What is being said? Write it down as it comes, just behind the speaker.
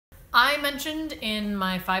I mentioned in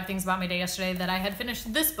my 5 Things About My Day yesterday that I had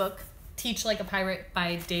finished this book, Teach Like a Pirate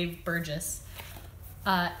by Dave Burgess.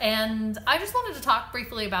 And I just wanted to talk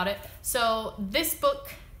briefly about it. So this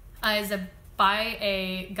book is by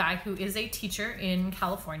a guy who is a teacher in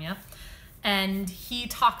California. And he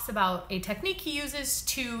talks about a technique he uses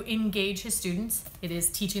to engage his students. It is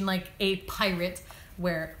teaching like a pirate,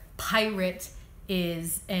 where pirate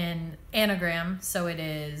is an anagram. So it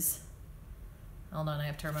is, hold on, I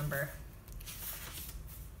have to remember.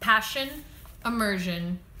 Passion,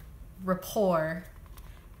 immersion, rapport,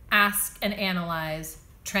 ask and analyze,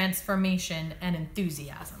 transformation, and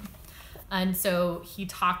enthusiasm. And so he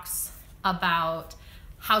talks about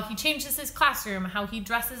how he changes his classroom, how he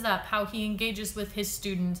dresses up, how he engages with his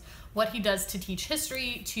students, what he does to teach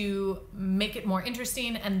history to make it more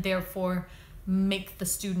interesting and therefore make the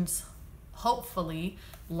students hopefully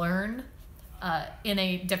learn in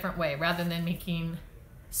a different way rather than making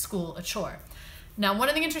school a chore. Now, one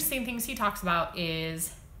of the interesting things he talks about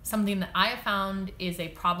is something that I have found is a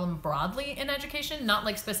problem broadly in education, not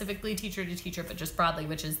like specifically teacher to teacher, but just broadly,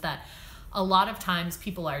 which is that a lot of times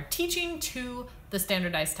people are teaching to the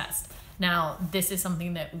standardized test. Now, this is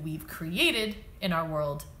something that we've created in our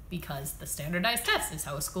world because the standardized test is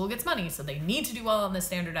how a school gets money. So they need to do well on the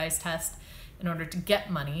standardized test in order to get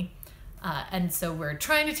money. And so we're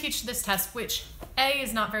trying to teach this test, which A,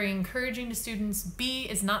 is not very encouraging to students, B,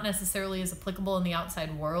 is not necessarily as applicable in the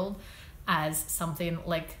outside world as something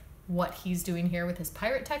like what he's doing here with his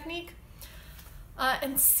pirate technique.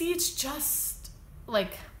 And C, it's just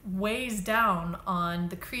like weighs down on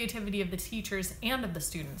the creativity of the teachers and of the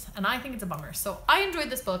students. And I think it's a bummer. So I enjoyed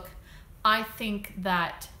this book. I think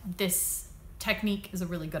that this technique is a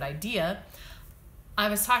really good idea. I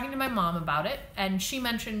was talking to my mom about it, and she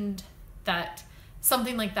mentioned that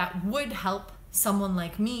something like that would help someone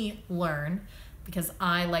like me learn, because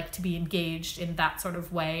I like to be engaged in that sort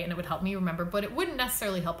of way, and it would help me remember, but it wouldn't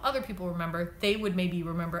necessarily help other people remember. They would maybe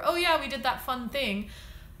remember, oh yeah, we did that fun thing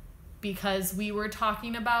because we were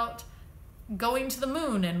talking about going to the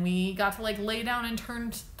moon and we got to like lay down and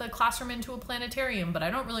turn the classroom into a planetarium, but I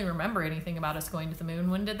don't really remember anything about us going to the moon.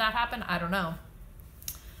 When did that happen? I don't know.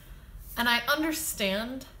 And I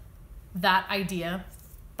understand that idea,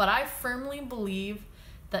 but I firmly believe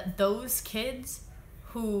that those kids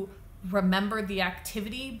who remember the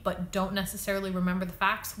activity but don't necessarily remember the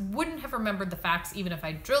facts wouldn't have remembered the facts even if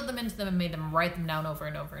I drilled them into them and made them write them down over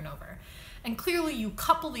and over and over. And clearly you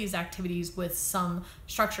couple these activities with some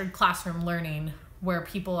structured classroom learning where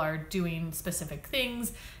people are doing specific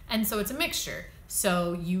things, and so it's a mixture.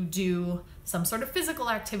 So you do some sort of physical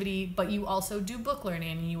activity, but you also do book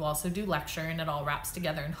learning, and you also do lecture, and it all wraps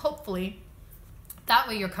together. And hopefully that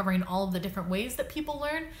way you're covering all of the different ways that people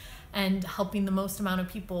learn and helping the most amount of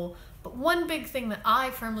people. But one big thing that I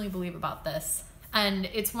firmly believe about this, and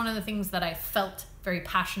it's one of the things that I felt very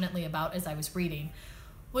passionately about as I was reading,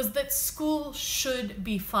 was that school should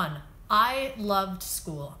be fun. I loved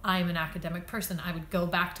school. I'm an academic person. I would go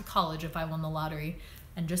back to college if I won the lottery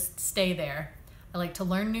and just stay there. I like to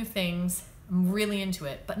learn new things. I'm really into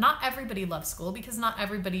it. But not everybody loves school because not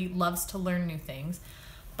everybody loves to learn new things.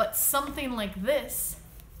 But something like this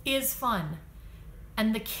is fun.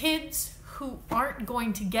 And the kids who aren't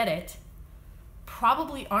going to get it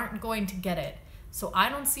probably aren't going to get it. So I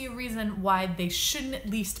don't see a reason why they shouldn't at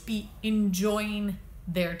least be enjoying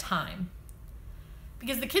their time.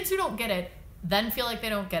 Because the kids who don't get it then feel like they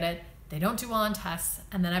don't get it, they don't do well on tests,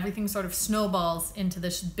 and then everything sort of snowballs into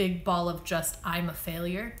this big ball of just, I'm a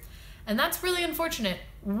failure. And that's really unfortunate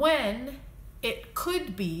when it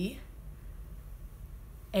could be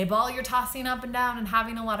a ball you're tossing up and down and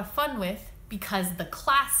having a lot of fun with because the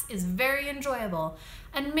class is very enjoyable.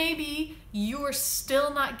 And maybe you're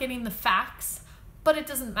still not getting the facts, but it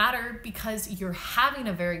doesn't matter because you're having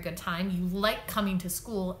a very good time. You like coming to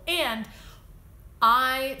school. And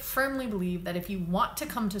I firmly believe that if you want to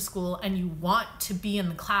come to school and you want to be in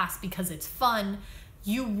the class because it's fun,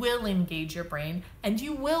 you will engage your brain and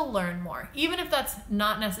you will learn more, even if that's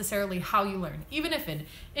not necessarily how you learn. Even if an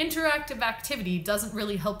interactive activity doesn't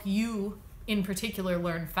really help you in particular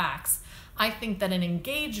learn facts, I think that an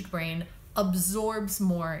engaged brain absorbs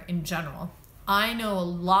more in general. I know a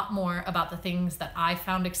lot more about the things that I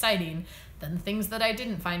found exciting than the things that I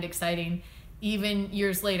didn't find exciting, even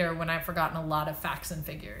years later when I've forgotten a lot of facts and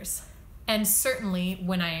figures. And certainly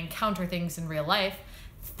when I encounter things in real life,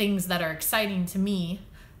 things that are exciting to me,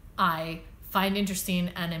 I find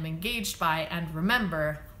interesting and am engaged by and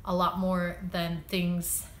remember a lot more than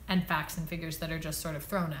things and facts and figures that are just sort of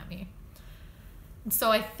thrown at me. And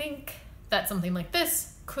so I think that something like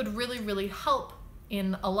this could really, really help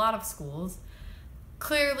in a lot of schools.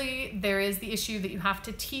 clearly there is the issue that you have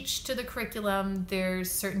to teach to the curriculum.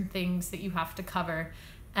 There's certain things that you have to cover.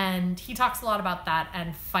 And he talks a lot about that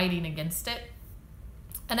and fighting against it.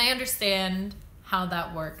 And I understand how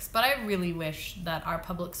that works, but I really wish that our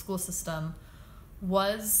public school system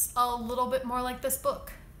was a little bit more like this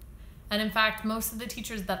book. And in fact, most of the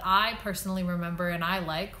teachers that I personally remember and I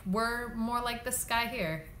like were more like this guy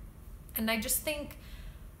here. And I just think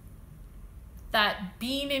that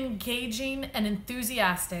being engaging and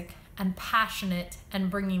enthusiastic and passionate and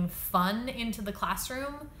bringing fun into the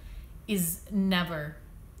classroom is never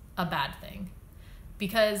a bad thing.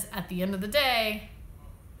 Because at the end of the day,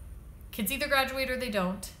 kids either graduate or they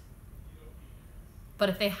don't. But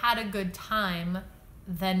if they had a good time,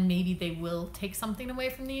 then maybe they will take something away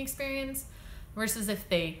from the experience. Versus if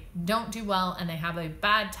they don't do well and they have a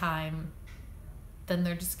bad time, then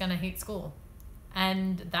they're just gonna hate school.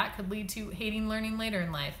 And that could lead to hating learning later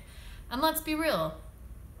in life. And let's be real.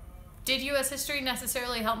 Did US history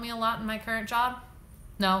necessarily help me a lot in my current job?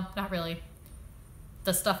 No, not really.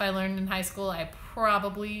 The stuff I learned in high school, I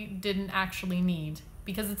probably didn't actually need,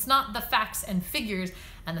 because it's not the facts and figures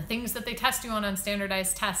and the things that they test you on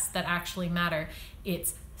standardized tests that actually matter.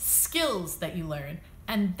 It's skills that you learn.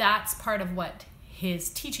 And that's part of what his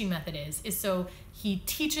teaching method is so he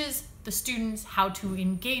teaches the students how to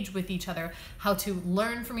engage with each other, how to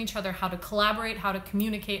learn from each other, how to collaborate, how to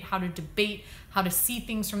communicate, how to debate, how to see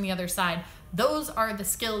things from the other side. Those are the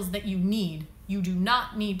skills that you need. You do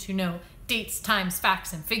not need to know dates, times,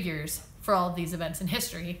 facts, and figures for all of these events in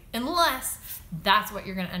history, unless that's what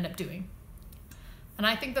you're going to end up doing. And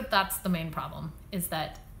I think that that's the main problem, is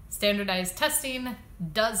that standardized testing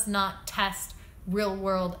does not test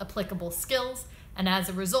real-world applicable skills, and as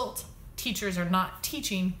a result, teachers are not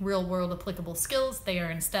teaching real-world applicable skills. They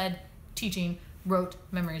are instead teaching rote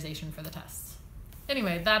memorization for the tests.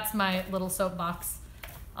 Anyway, that's my little soapbox.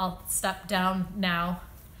 I'll step down now.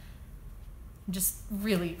 Just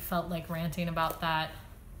really felt like ranting about that.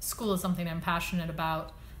 School is something I'm passionate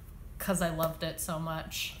about because I loved it so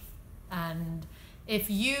much. And if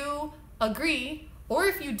you agree or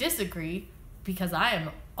if you disagree, because I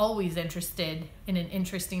am always interested in an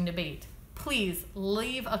interesting debate, please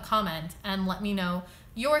leave a comment and let me know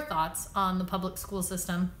your thoughts on the public school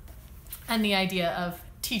system and the idea of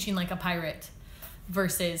teaching like a pirate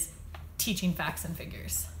versus teaching facts and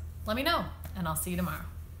figures. Let me know, and I'll see you tomorrow.